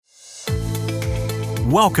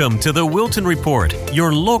Welcome to the Wilton Report,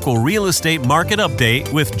 your local real estate market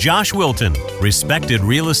update with Josh Wilton, respected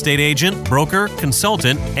real estate agent, broker,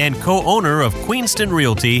 consultant, and co-owner of Queenston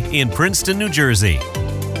Realty in Princeton, New Jersey.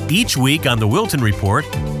 Each week on the Wilton Report,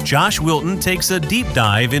 Josh Wilton takes a deep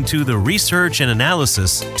dive into the research and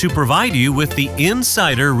analysis to provide you with the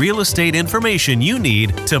insider real estate information you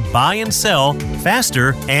need to buy and sell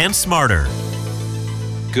faster and smarter.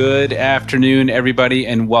 Good afternoon, everybody,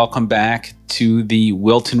 and welcome back to the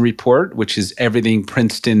Wilton Report, which is everything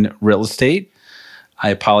Princeton real estate. I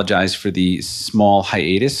apologize for the small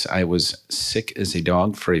hiatus. I was sick as a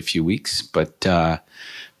dog for a few weeks, but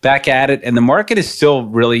back at it, and the market is still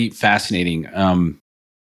really fascinating.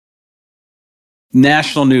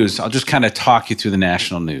 National news. I'll just kind of talk you through the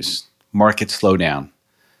national news. Market slowdown.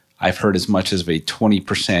 I've heard as much as a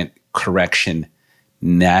 20% correction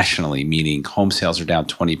nationally, meaning home sales are down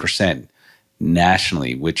 20%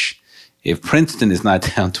 nationally, which if Princeton is not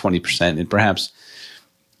down 20% and perhaps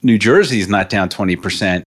New Jersey is not down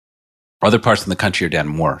 20%, other parts of the country are down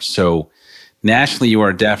more. So nationally, you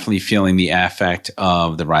are definitely feeling the effect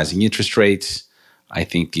of the rising interest rates. I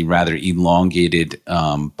think the rather elongated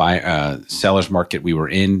seller's market we were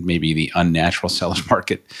in, maybe the unnatural seller's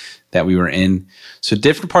market that we were in. So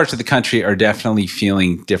different parts of the country are definitely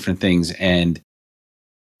feeling different things. And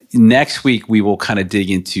next week, we will kind of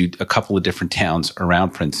dig into a couple of different towns around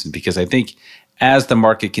Princeton, because I think as the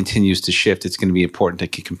market continues to shift, it's going to be important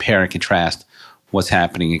to compare and contrast what's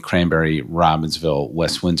happening in Cranberry, Robbinsville,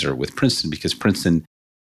 West Windsor with Princeton, because Princeton,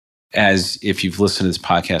 as if you've listened to this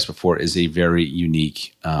podcast before, is a very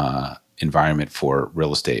unique environment for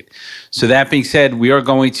real estate. So that being said, we are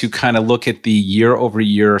going to kind of look at the year over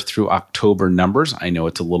year through October numbers. I know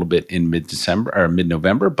it's a little bit in mid-December or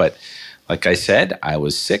mid-November, but like I said, I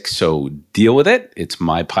was sick, so deal with it. It's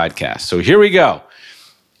my podcast. So here we go.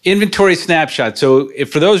 Inventory snapshot. So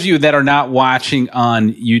for those of you that are not watching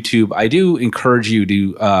on YouTube, I do encourage you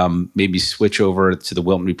to maybe switch over to the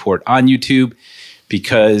Wilton Report on YouTube,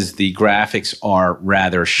 because the graphics are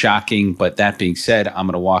rather shocking. But that being said, I'm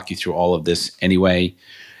going to walk you through all of this anyway.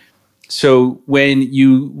 So when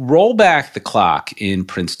you roll back the clock in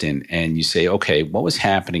Princeton and you say, okay, what was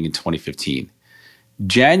happening in 2015?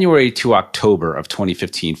 January to October of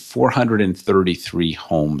 2015, 433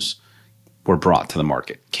 homes were brought to the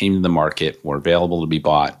market, came to the market, were available to be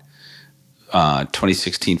bought.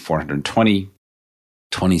 2016, 420.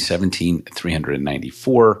 2017,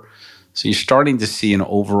 394. So you're starting to see an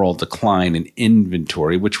overall decline in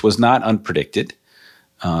inventory, which was not unpredicted.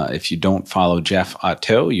 If you don't follow Jeff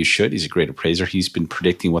Otto, you should. He's a great appraiser. He's been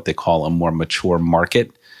predicting what they call a more mature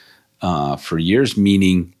market for years,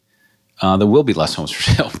 meaning there will be less homes for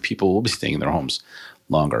sale. People will be staying in their homes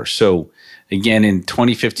longer. So again, in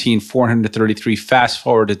 2015, 433. Fast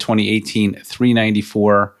forward to 2018,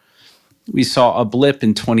 394. We saw a blip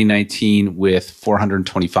in 2019 with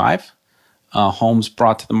 425 homes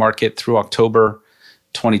brought to the market through October.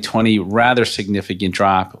 2020, rather significant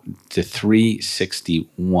drop to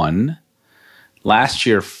 361. Last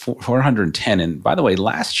year, 410. And by the way,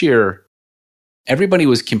 last year, everybody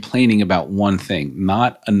was complaining about one thing: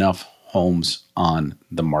 not enough homes on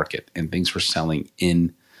the market, and things were selling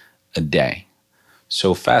in a day.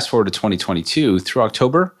 So fast forward to 2022 through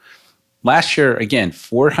October. Last year, again,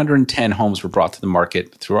 410 homes were brought to the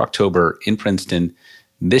market through October in Princeton.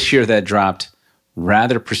 This year, that dropped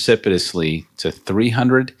rather precipitously to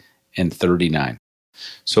 339.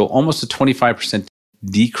 So almost a 25%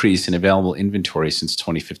 decrease in available inventory since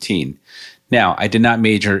 2015. Now, I did not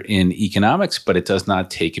major in economics, but it does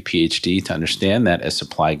not take a PhD to understand that as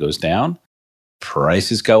supply goes down,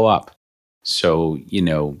 prices go up. So,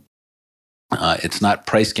 it's not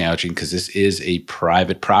price gouging, because this is a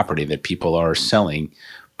private property that people are selling,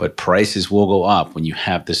 but prices will go up when you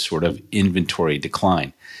have this sort of inventory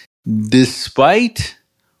decline, despite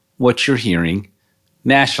what you're hearing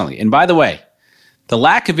nationally. And by the way, the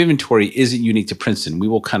lack of inventory isn't unique to Princeton. We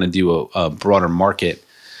will kind of do a broader market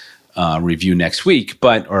review next week,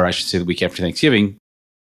 or I should say the week after Thanksgiving.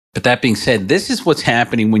 But that being said, this is what's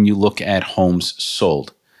happening when you look at homes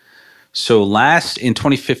sold. So in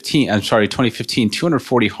 2015,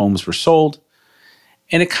 240 homes were sold,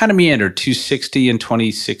 and it kind of meandered: 260 in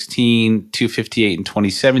 2016, 258 in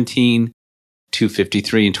 2017,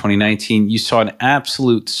 253 in 2019. You saw an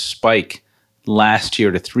absolute spike last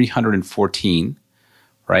year to 314,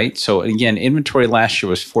 right? So again, inventory last year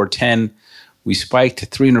was 410. We spiked to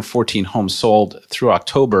 314 homes sold through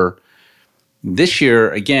October. This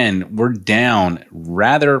year, again, we're down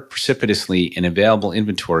rather precipitously in available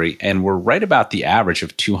inventory, and we're right about the average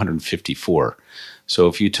of 254. So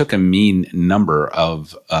if you took a mean number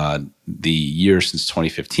of the year since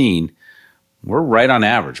 2015, we're right on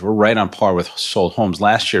average. We're right on par with sold homes.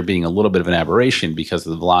 Last year being a little bit of an aberration because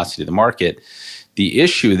of the velocity of the market. The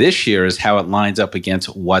issue this year is how it lines up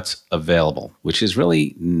against what's available, which is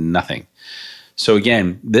really nothing. So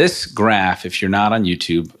again, this graph, if you're not on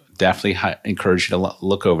YouTube, definitely encourage you to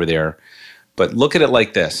look over there. But look at it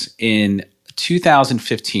like this. In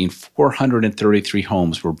 2015, 433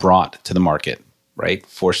 homes were brought to the market, right,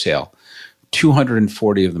 for sale.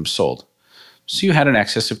 240 of them sold. So you had an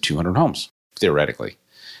excess of 200 homes, theoretically.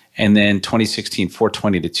 And then 2016,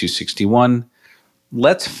 420 to 261.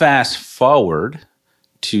 Let's fast forward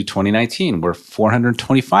to 2019, where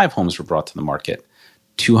 425 homes were brought to the market,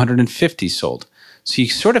 250 sold. So you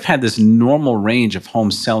sort of had this normal range of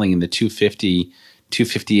homes selling in the 250,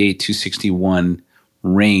 258, 261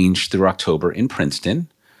 range through October in Princeton.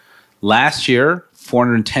 Last year,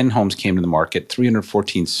 410 homes came to the market,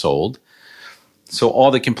 314 sold. So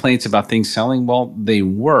all the complaints about things selling, well, they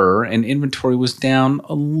were, and inventory was down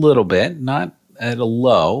a little bit, not at a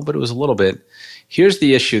low, but it was a little bit. Here's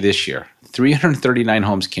the issue this year. 339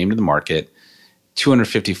 homes came to the market.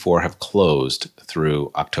 254 have closed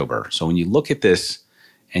through October. So when you look at this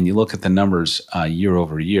and you look at the numbers year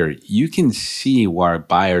over year, you can see why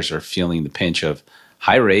buyers are feeling the pinch of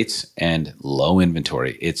high rates and low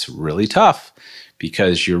inventory. It's really tough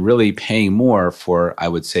because you're really paying more for, I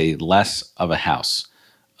would say, less of a house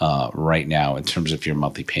right now in terms of your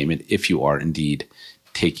monthly payment if you are indeed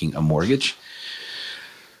taking a mortgage.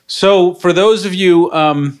 So for those of you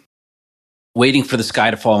waiting for the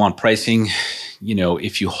sky to fall on pricing,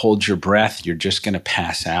 if you hold your breath, you're just going to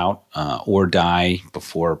pass out or die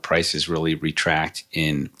before prices really retract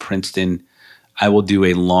in Princeton. I will do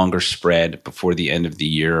a longer spread before the end of the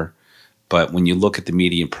year. But when you look at the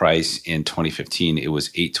median price in 2015, it was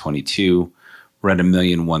 $822. We're at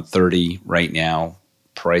 $1,130,000 right now.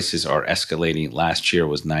 Prices are escalating. Last year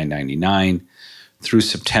was $999. Through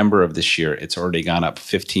September of this year, it's already gone up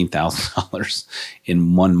 $15,000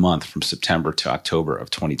 in 1 month from September to October of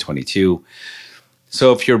 2022.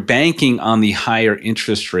 So if you're banking on the higher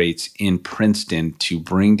interest rates in Princeton to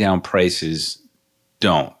bring down prices,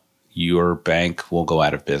 don't. Your bank will go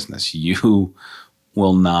out of business. You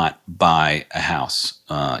will not buy a house.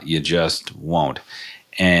 You just won't.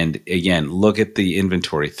 And again, look at the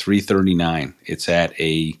inventory, 339. It's at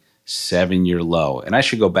a 7-year low. And I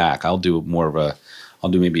should go back. I'll do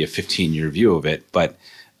maybe a 15-year view of it. But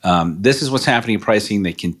this is what's happening in pricing.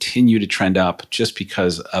 They continue to trend up just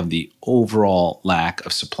because of the overall lack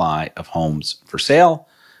of supply of homes for sale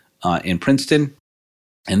in Princeton.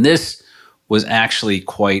 And this was actually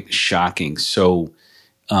quite shocking. So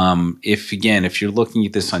if you're looking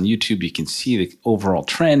at this on YouTube, you can see the overall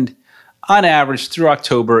trend. On average, through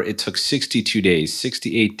October, it took 62 days,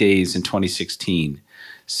 68 days in 2016,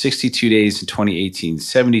 62 days in 2018,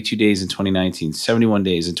 72 days in 2019, 71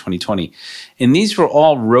 days in 2020. And these were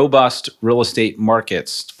all robust real estate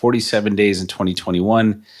markets, 47 days in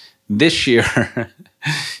 2021. This year,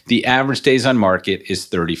 the average days on market is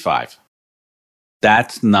 35.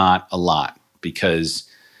 That's not a lot because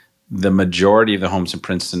the majority of the homes in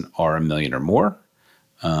Princeton are $1 million or more.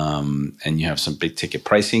 And you have some big ticket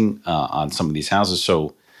pricing on some of these houses.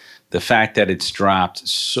 So the fact that it's dropped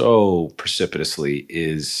so precipitously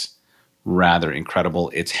is rather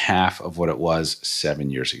incredible. It's half of what it was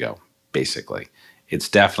 7 years ago, basically. It's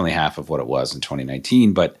definitely half of what it was in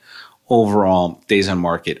 2019, but overall, days on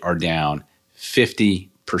market are down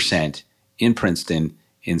 50% in Princeton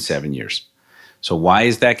in 7 years. So why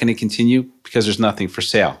is that going to continue? Because there's nothing for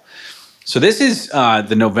sale. So this is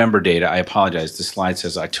the November data. I apologize. The slide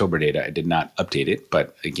says October data. I did not update it,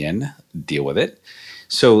 but again, deal with it.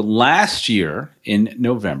 So last year in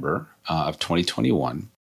November of 2021,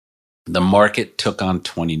 the market took on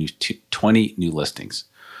 20 new listings.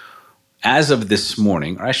 As of this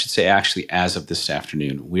morning, or I should say actually as of this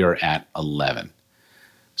afternoon, we are at 11.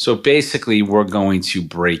 So basically, we're going to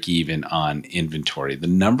break even on inventory. The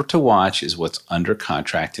number to watch is what's under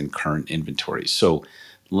contract in current inventory. So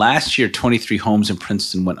last year, 23 homes in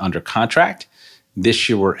Princeton went under contract. This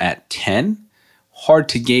year, we're at 10. Hard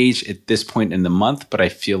to gauge at this point in the month, but I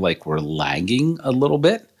feel like we're lagging a little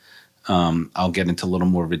bit. I'll get into a little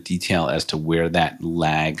more of a detail as to where that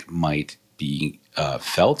lag might be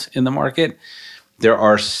felt in the market. There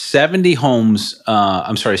are 67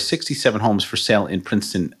 homes for sale in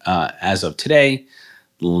Princeton as of today.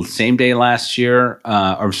 Same day last year,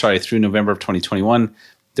 through November of 2021,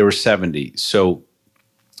 there were 70. So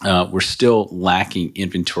we're still lacking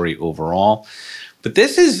inventory overall. But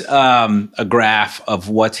this is a graph of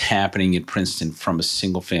what's happening in Princeton from a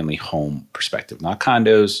single-family home perspective, not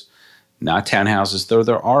condos, not townhouses, though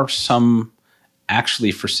there are some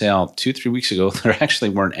actually for sale. 2-3 weeks ago, there actually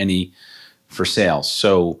weren't any for sale.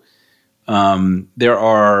 So there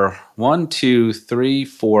are 1, 2, 3,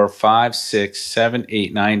 4, 5, 6, 7,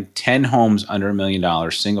 8, 9, 10 homes under $1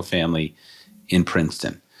 million, single-family in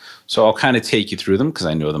Princeton. So I'll kind of take you through them because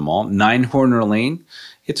I know them all. 9 Horner Lane.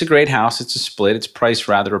 It's a great house. It's a split. It's priced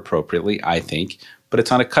rather appropriately, I think, but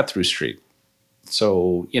it's on a cut-through street.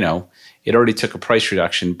 So, it already took a price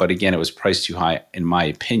reduction, but again, it was priced too high, in my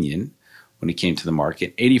opinion, when it came to the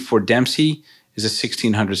market. 84 Dempsey is a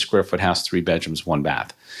 1,600 square foot house, 3 bedrooms, 1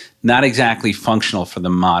 bath. Not exactly functional for the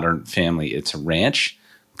modern family. It's a ranch,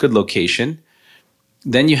 good location.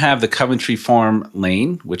 Then you have the Coventry Farm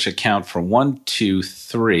Lane, which account for 1, 2,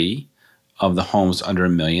 3 of the homes under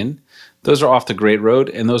 $1 million. Those are off the Great Road,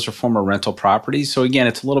 and those are former rental properties. So again,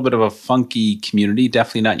 it's a little bit of a funky community,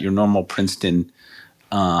 definitely not your normal Princeton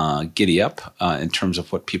giddy up in terms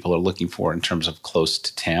of what people are looking for in terms of close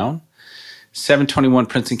to town. 721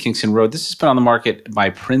 Princeton Kingston Road. This has been on the market by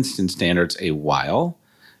Princeton standards a while.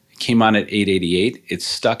 It came on at $888. It's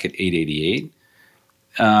stuck at $888.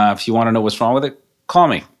 If you want to know what's wrong with it, call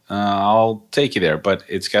me. I'll take you there. But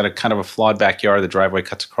it's got a kind of a flawed backyard. The driveway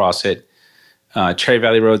cuts across it. Cherry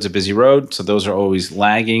Valley Road's a busy road, so those are always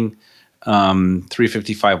lagging.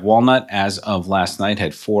 355 Walnut, as of last night,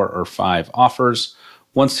 had 4 or 5 offers.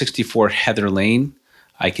 164 Heather Lane.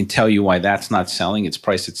 I can tell you why that's not selling. It's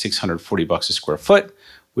priced at $640 a square foot,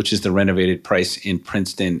 which is the renovated price in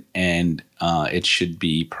Princeton, and it should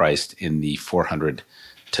be priced in the $400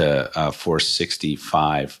 to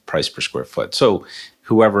 $465 price per square foot. So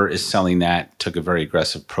whoever is selling that took a very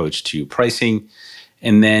aggressive approach to pricing.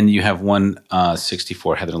 And then you have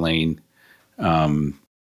 164 Heather Lane. Again,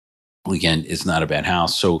 it's not a bad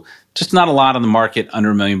house. So just not a lot on the market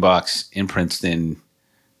under $1 million in Princeton.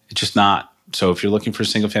 It's just not. So if you're looking for a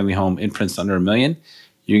single family home in Princeton under $1 million,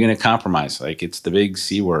 you're going to compromise. Like, it's the big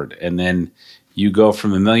C word. And then you go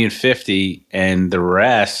from $1.05 million, and the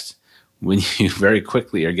rest, when you very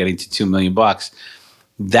quickly are getting to $2 million,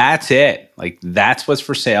 that's it. Like, that's what's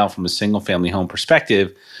for sale from a single family home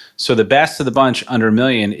perspective. So the best of the bunch under $1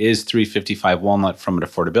 million is 355 Walnut from an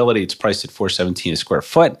affordability. It's priced at $417 a square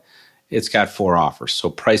foot. It's got 4 offers. So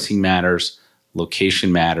pricing matters,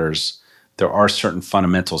 location matters. There are certain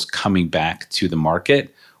fundamentals coming back to the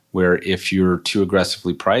market where if you're too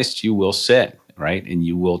aggressively priced, you will sit, right? And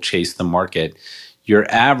you will chase the market. Your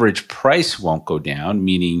average price won't go down,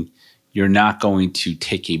 meaning you're not going to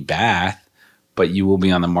take a bath, but you will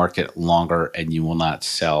be on the market longer and you will not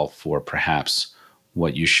sell for perhaps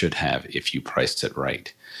what you should have if you priced it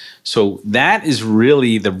right. So that is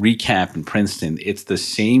really the recap in Princeton. It's the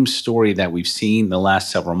same story that we've seen the last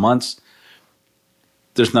several months.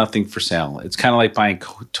 There's nothing for sale. It's kind of like buying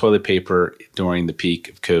toilet paper during the peak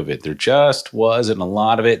of COVID. There just wasn't a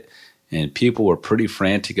lot of it, and people were pretty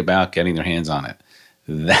frantic about getting their hands on it.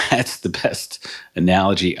 That's the best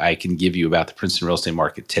analogy I can give you about the Princeton real estate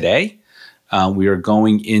market today. We are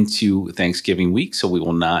going into Thanksgiving week, so we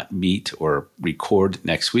will not meet or record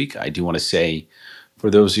next week. I do want to say,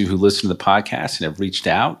 for those of you who listen to the podcast and have reached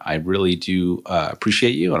out, I really do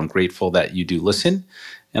appreciate you. And I'm grateful that you do listen.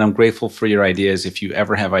 And I'm grateful for your ideas. If you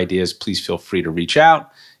ever have ideas, please feel free to reach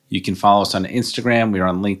out. You can follow us on Instagram. We are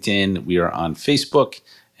on LinkedIn. We are on Facebook.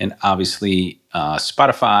 And obviously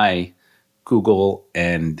Spotify, Google,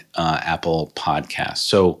 and Apple Podcasts.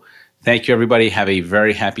 So thank you, everybody. Have a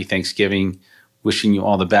very happy Thanksgiving. Wishing you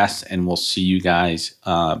all the best, and we'll see you guys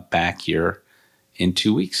back here in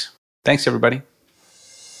 2 weeks. Thanks, everybody.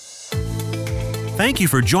 Thank you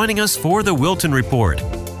for joining us for the Wilton Report.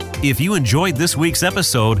 If you enjoyed this week's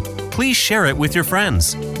episode, please share it with your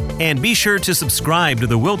friends. And be sure to subscribe to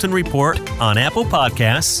the Wilton Report on Apple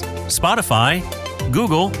Podcasts, Spotify,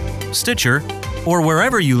 Google, Stitcher, or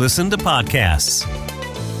wherever you listen to podcasts.